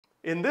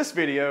In this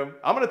video,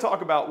 I'm going to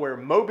talk about where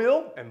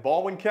Mobile and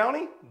Baldwin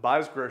County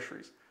buys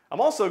groceries. I'm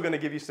also going to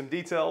give you some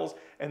details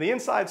and the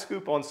inside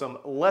scoop on some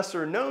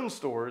lesser known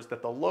stores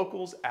that the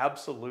locals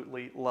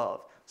absolutely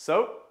love.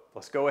 So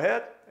let's go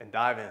ahead and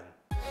dive in.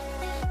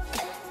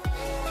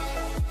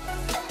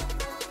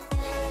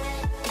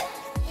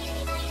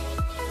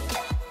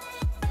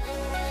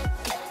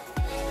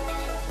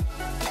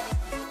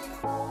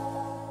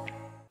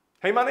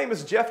 Hey, my name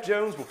is Jeff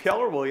Jones with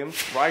Keller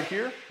Williams, right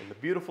here in the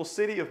beautiful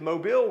city of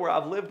Mobile, where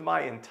I've lived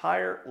my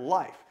entire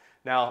life.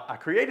 Now, I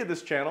created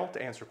this channel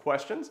to answer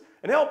questions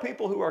and help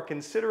people who are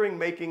considering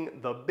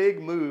making the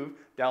big move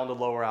down to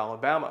Lower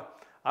Alabama.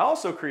 I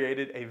also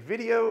created a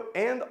video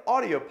and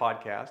audio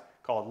podcast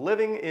called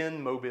Living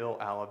in Mobile,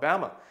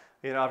 Alabama.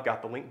 I've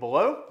got the link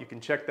below. You can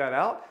check that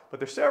out. But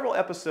there's several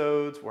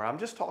episodes where I'm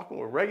just talking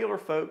with regular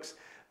folks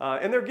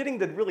and they're getting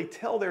to really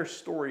tell their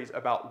stories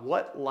about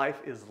what life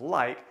is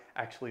like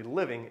actually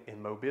living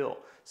in Mobile.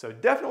 So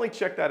definitely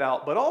check that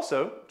out, but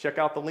also check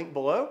out the link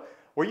below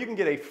where you can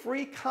get a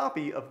free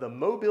copy of the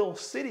Mobile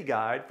City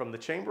Guide from the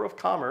Chamber of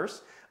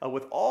Commerce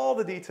with all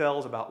the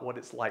details about what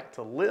it's like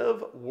to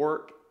live,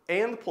 work,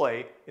 and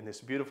play in this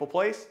beautiful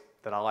place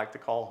that I like to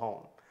call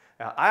home.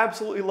 Now, I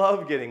absolutely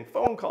love getting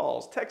phone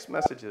calls, text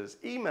messages,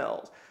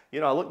 emails.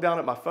 I look down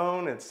at my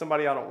phone and it's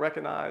somebody I don't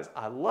recognize.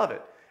 I love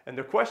it. And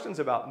they're questions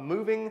about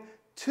moving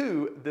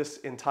to this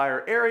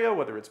entire area,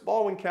 whether it's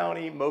Baldwin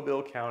County,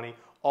 Mobile County,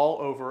 all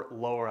over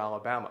Lower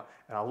Alabama.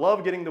 And I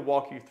love getting to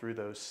walk you through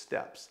those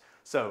steps.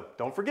 So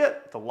don't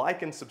forget to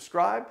like and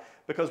subscribe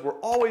because we're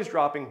always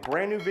dropping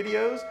brand new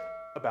videos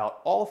about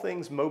all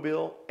things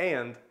Mobile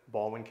and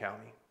Baldwin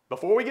County.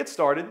 Before we get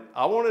started,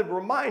 I want to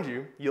remind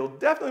you, you'll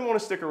definitely want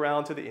to stick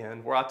around to the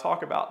end where I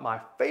talk about my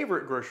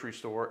favorite grocery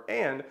store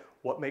and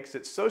what makes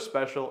it so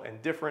special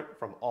and different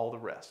from all the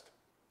rest.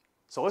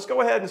 So let's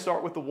go ahead and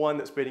start with the one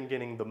that's been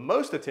getting the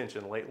most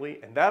attention lately,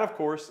 and that of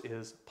course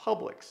is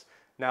Publix.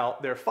 Now,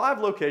 there are 5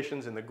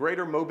 locations in the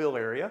greater Mobile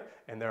area,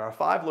 and there are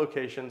 5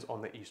 locations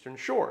on the Eastern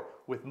Shore,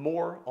 with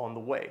more on the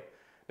way.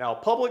 Now,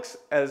 Publix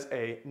as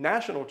a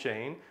national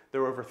chain,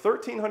 there are over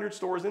 1,300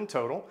 stores in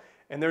total,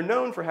 and they're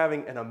known for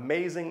having an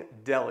amazing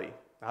deli.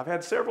 I've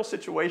had several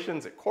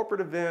situations at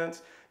corporate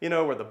events,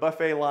 where the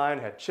buffet line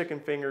had chicken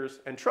fingers,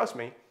 and trust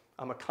me,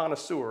 I'm a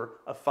connoisseur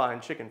of fine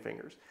chicken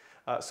fingers.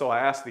 So I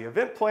asked the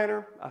event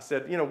planner, I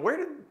said,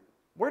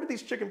 where did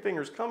these chicken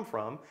fingers come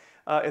from?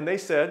 And they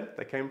said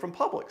they came from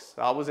Publix.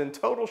 I was in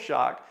total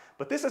shock,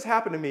 but this has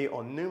happened to me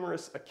on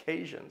numerous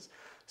occasions.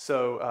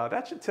 So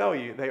that should tell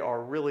you they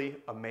are really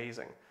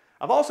amazing.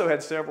 I've also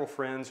had several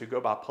friends who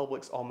go by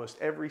Publix almost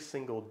every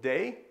single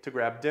day to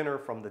grab dinner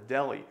from the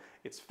deli.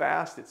 It's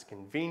fast, it's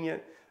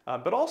convenient,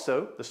 but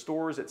also the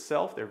stores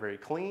itself, they're very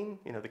clean.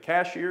 The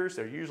cashiers,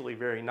 they're usually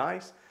very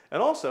nice.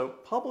 And also,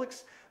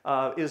 Publix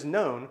is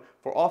known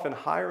for often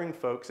hiring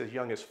folks as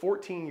young as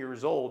 14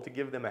 years old to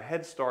give them a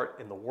head start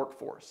in the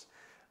workforce.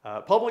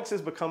 Publix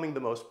is becoming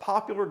the most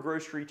popular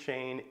grocery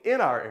chain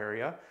in our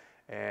area,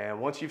 and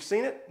once you've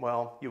seen it,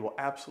 well, you will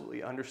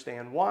absolutely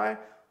understand why.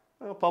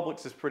 Well,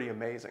 Publix is pretty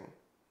amazing.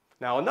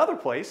 Now, another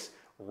place,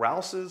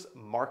 Rouses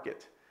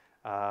Market.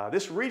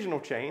 This regional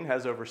chain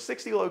has over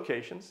 60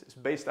 locations. It's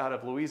based out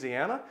of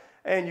Louisiana,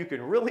 and you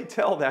can really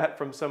tell that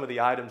from some of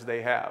the items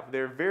they have.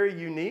 They're very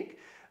unique.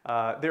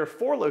 There are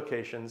 4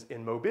 locations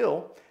in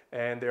Mobile,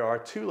 and there are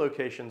 2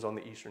 locations on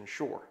the Eastern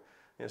Shore.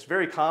 And it's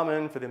very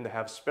common for them to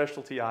have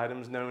specialty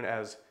items known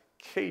as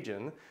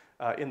Cajun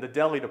in the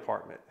deli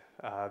department.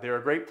 They're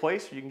a great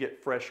place. You can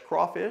get fresh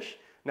crawfish.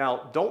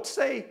 Now, don't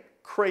say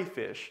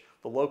crayfish.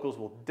 The locals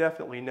will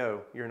definitely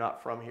know you're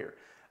not from here.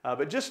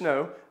 But just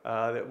know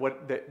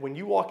that when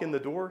you walk in the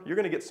door, you're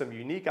going to get some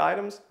unique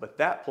items, but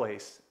that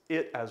place,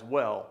 it as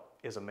well,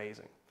 is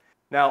amazing.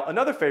 Now,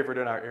 another favorite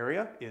in our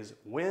area is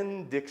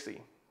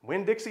Winn-Dixie.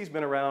 Winn-Dixie's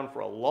been around for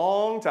a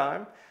long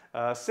time,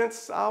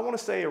 since I want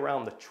to say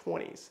around the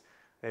 20s.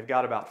 They've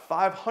got about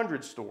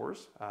 500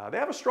 stores. They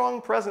have a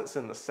strong presence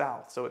in the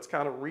South, so it's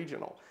kind of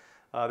regional.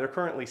 There are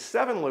currently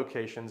 7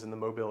 locations in the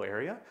Mobile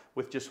area,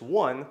 with just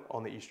 1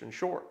 on the Eastern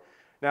Shore.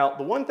 Now,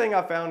 the one thing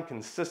I found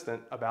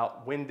consistent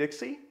about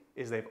Winn-Dixie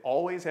is they've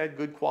always had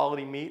good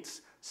quality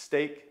meats,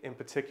 steak in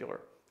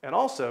particular. And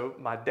also,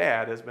 my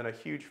dad has been a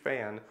huge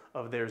fan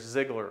of their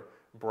Ziegler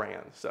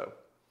brand, so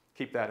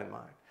keep that in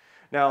mind.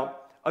 Now,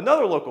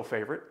 another local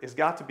favorite has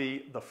got to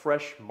be the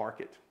Fresh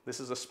Market. This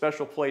is a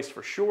special place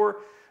for sure.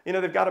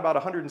 They've got about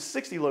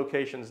 160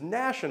 locations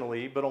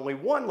nationally, but only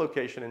 1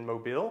 location in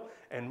Mobile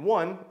and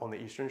 1 on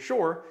the Eastern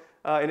Shore,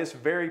 and it's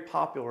very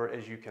popular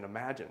as you can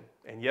imagine.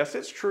 And yes,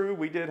 it's true,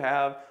 we did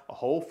have a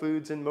Whole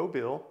Foods in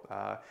Mobile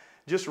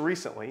just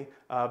recently,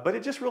 but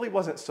it just really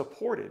wasn't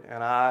supported.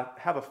 And I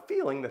have a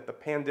feeling that the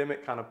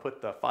pandemic kind of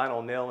put the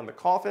final nail in the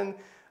coffin.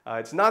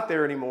 It's not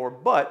there anymore,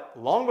 but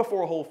long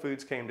before Whole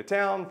Foods came to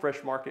town,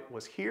 Fresh Market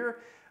was here,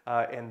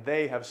 and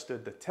they have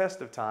stood the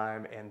test of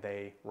time and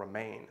they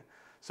remain.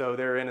 So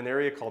they're in an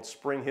area called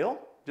Spring Hill,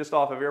 just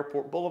off of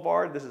Airport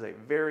Boulevard. This is a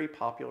very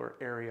popular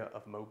area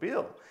of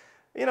Mobile.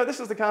 This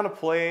is the kind of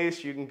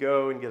place you can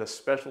go and get a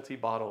specialty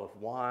bottle of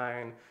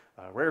wine,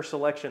 a rare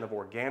selection of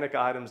organic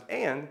items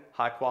and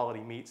high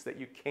quality meats that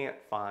you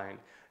can't find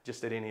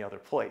just at any other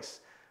place.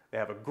 They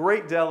have a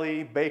great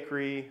deli,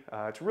 bakery.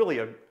 It's really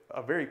a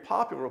very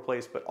popular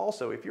place, but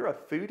also if you're a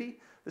foodie,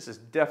 this is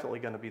definitely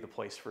going to be the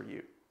place for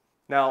you.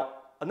 Now,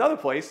 another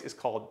place is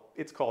called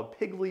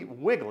Piggly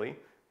Wiggly.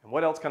 And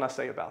what else can I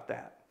say about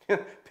that?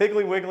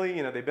 Piggly Wiggly,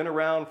 you know, they've been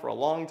around for a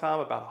long time,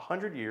 about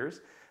 100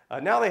 years.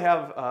 Now they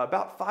have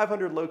about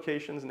 500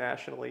 locations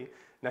nationally.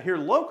 Now here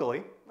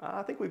locally,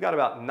 I think we've got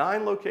about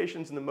 9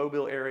 locations in the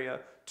Mobile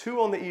area,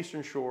 2 on the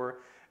Eastern Shore,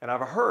 and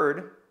I've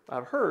heard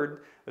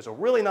there's a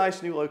really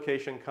nice new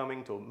location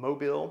coming to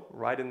Mobile,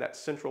 right in that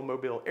central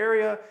Mobile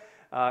area.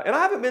 And I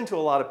haven't been to a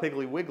lot of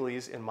Piggly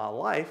Wigglies in my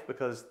life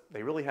because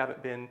they really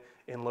haven't been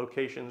in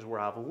locations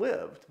where I've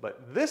lived.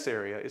 But this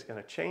area is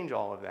going to change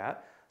all of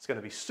that. It's going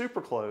to be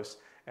super close,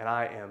 and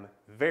I am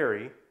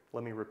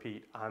let me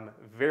repeat, I'm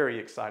very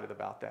excited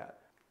about that.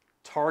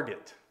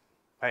 Target.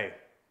 Hey,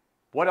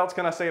 what else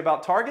can I say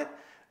about Target?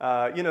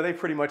 You know, they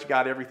pretty much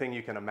got everything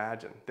you can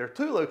imagine. There are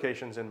 2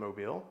 locations in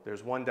Mobile.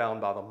 There's one down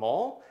by the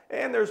mall,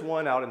 and there's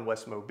one out in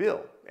West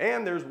Mobile,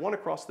 and there's one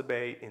across the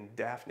bay in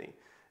Daphne.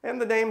 And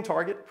the name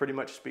Target pretty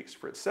much speaks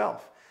for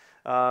itself.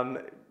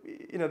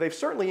 You know, they've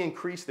certainly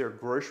increased their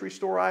grocery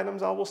store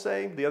items, I will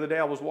say. The other day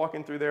I was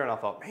walking through there and I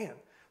thought, man,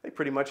 they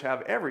pretty much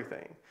have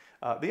everything.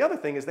 The other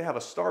thing is they have a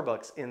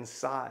Starbucks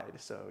inside.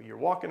 So you're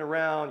walking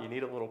around, you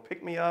need a little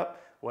pick-me-up.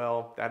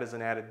 Well, that is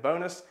an added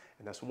bonus,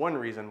 and that's one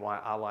reason why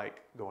I like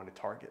going to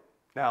Target.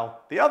 Now,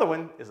 the other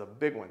one is a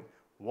big one,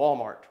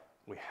 Walmart.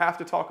 We have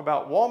to talk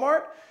about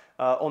Walmart.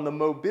 On the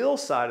Mobile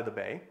side of the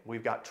bay,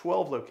 we've got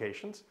 12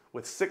 locations,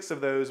 with 6 of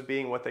those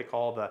being what they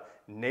call the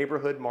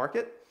neighborhood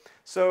market.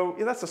 So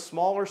that's a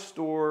smaller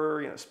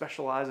store,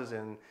 specializes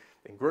in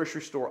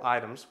grocery store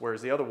items,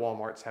 whereas the other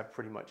Walmarts have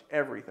pretty much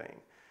everything.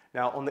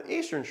 Now, on the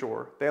Eastern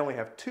Shore, they only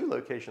have 2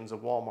 locations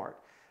of Walmart.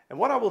 And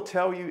what I will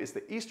tell you is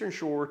the Eastern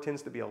Shore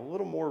tends to be a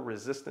little more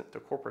resistant to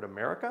corporate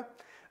America.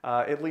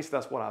 At least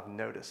that's what I've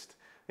noticed.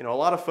 A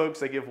lot of folks,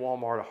 they give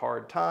Walmart a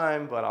hard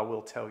time, but I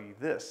will tell you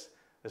this.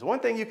 There's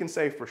one thing you can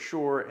say for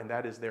sure, and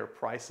that is their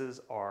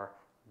prices are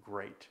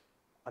great.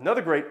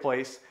 Another great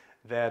place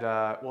that,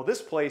 well,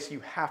 this place, you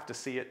have to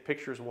see it.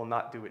 Pictures will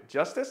not do it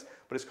justice,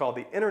 but it's called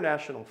the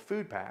International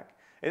Food Pak.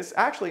 It's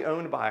actually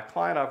owned by a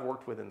client I've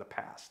worked with in the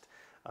past.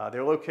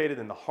 They're located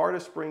in the heart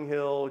of Spring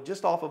Hill,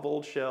 just off of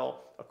Old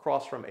Shell,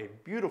 across from a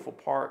beautiful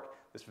park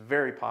that's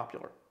very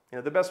popular.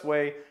 The best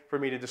way for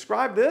me to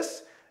describe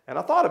this, and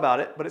I thought about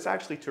it, but it's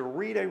actually to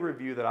read a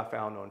review that I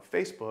found on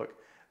Facebook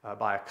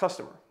by a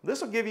customer.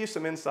 This will give you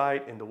some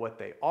insight into what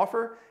they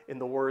offer in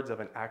the words of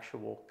an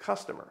actual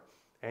customer.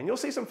 And you'll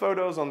see some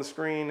photos on the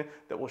screen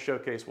that will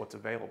showcase what's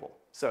available.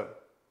 So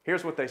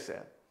here's what they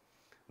said.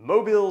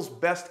 Mobile's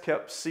best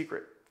kept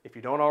secret. If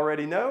you don't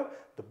already know,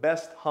 the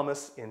best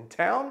hummus in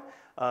town.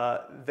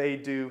 They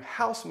do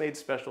house-made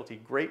specialty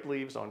grape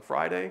leaves on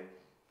Friday.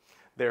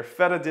 Their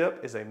feta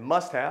dip is a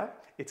must-have.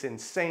 It's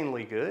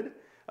insanely good.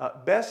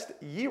 Best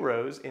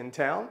gyros in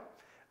town.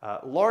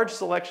 Large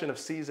selection of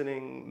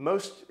seasoning.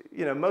 Most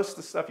of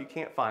the stuff you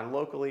can't find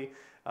locally,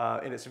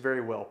 and it's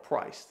very well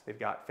priced. They've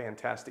got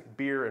fantastic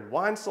beer and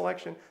wine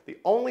selection. The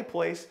only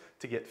place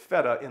to get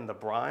feta in the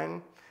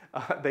brine.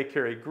 They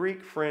carry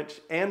Greek, French,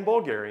 and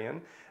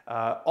Bulgarian.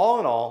 All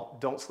in all,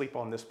 don't sleep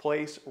on this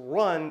place.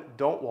 Run,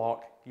 don't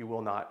walk. You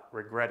will not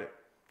regret it.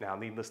 Now,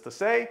 needless to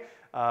say,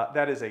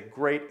 that is a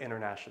great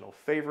international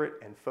favorite,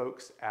 and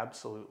folks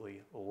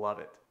absolutely love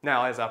it.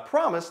 Now, as I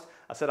promised,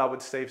 I said I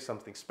would save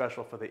something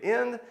special for the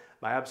end.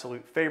 My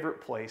absolute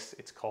favorite place,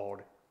 it's called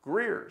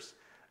Greer's.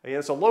 And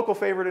it's a local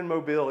favorite in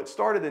Mobile. It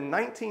started in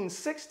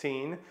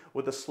 1916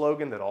 with a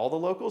slogan that all the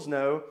locals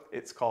know.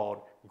 It's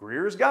called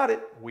Greer's Got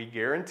It, we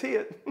guarantee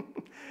it.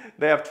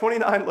 They have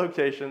 29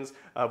 locations,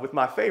 with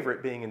my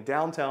favorite being in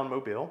downtown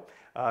Mobile.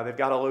 They've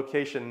got a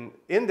location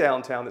in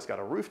downtown that's got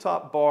a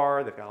rooftop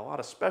bar. They've got a lot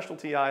of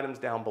specialty items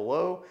down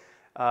below.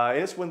 And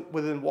it's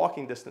within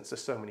walking distance of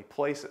so many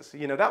places.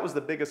 That was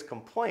the biggest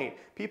complaint.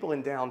 People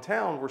in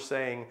downtown were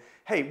saying,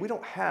 hey, we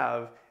don't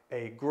have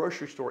a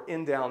grocery store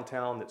in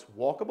downtown that's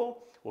walkable.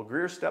 Well,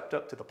 Greer stepped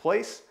up to the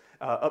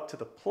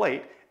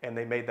plate, and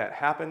they made that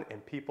happen,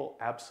 and people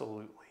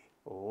absolutely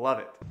love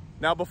it.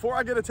 Now, before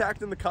I get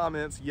attacked in the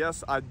comments,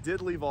 yes, I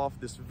did leave off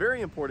this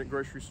very important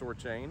grocery store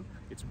chain.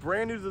 It's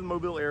brand new to the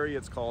Mobile area.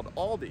 It's called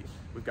Aldi.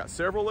 We've got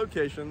several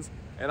locations,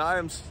 and I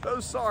am so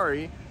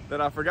sorry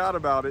that I forgot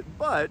about it,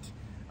 but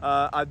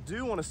I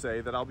do want to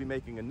say that I'll be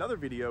making another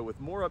video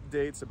with more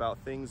updates about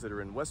things that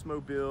are in West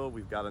Mobile.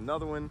 We've got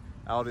another one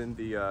out in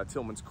the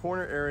Tillman's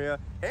Corner area,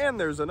 and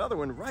there's another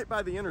one right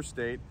by the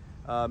interstate,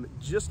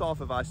 just off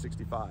of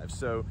I-65.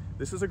 So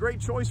this is a great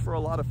choice for a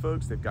lot of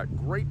folks. They've got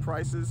great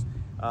prices,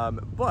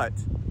 but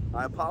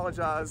I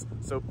apologize.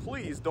 So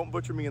please don't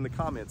butcher me in the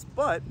comments,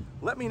 but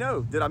let me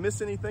know, did I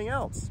miss anything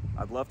else?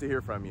 I'd love to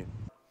hear from you.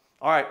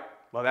 All right,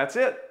 well, that's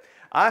it.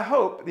 I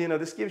hope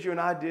this gives you an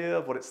idea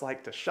of what it's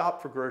like to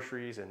shop for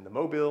groceries in the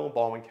Mobile,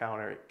 Baldwin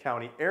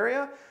County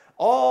area,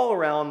 all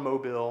around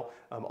Mobile,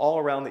 all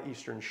around the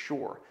Eastern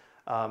Shore.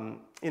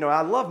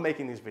 I love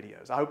making these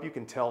videos. I hope you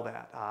can tell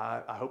that.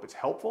 I hope it's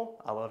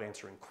helpful. I love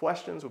answering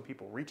questions when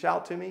people reach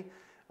out to me.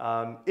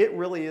 It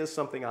really is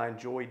something I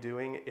enjoy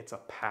doing. It's a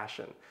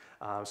passion.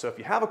 So if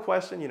you have a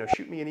question,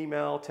 shoot me an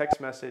email, text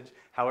message,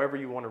 however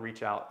you want to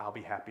reach out, I'll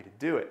be happy to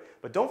do it.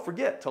 But don't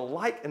forget to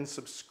like and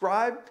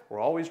subscribe. We're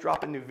always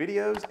dropping new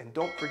videos, and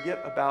don't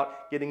forget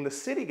about getting the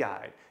city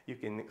guide. You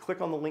can click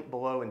on the link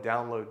below and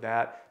download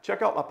that.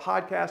 Check out my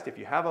podcast if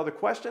you have other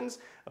questions.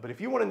 But if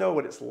you want to know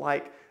what it's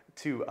like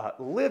to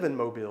live in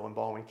Mobile in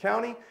Baldwin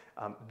County,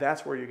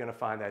 that's where you're going to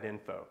find that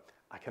info.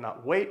 I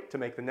cannot wait to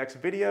make the next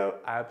video.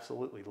 I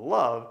absolutely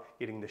love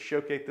getting to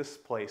showcase this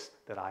place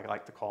that I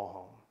like to call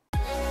home.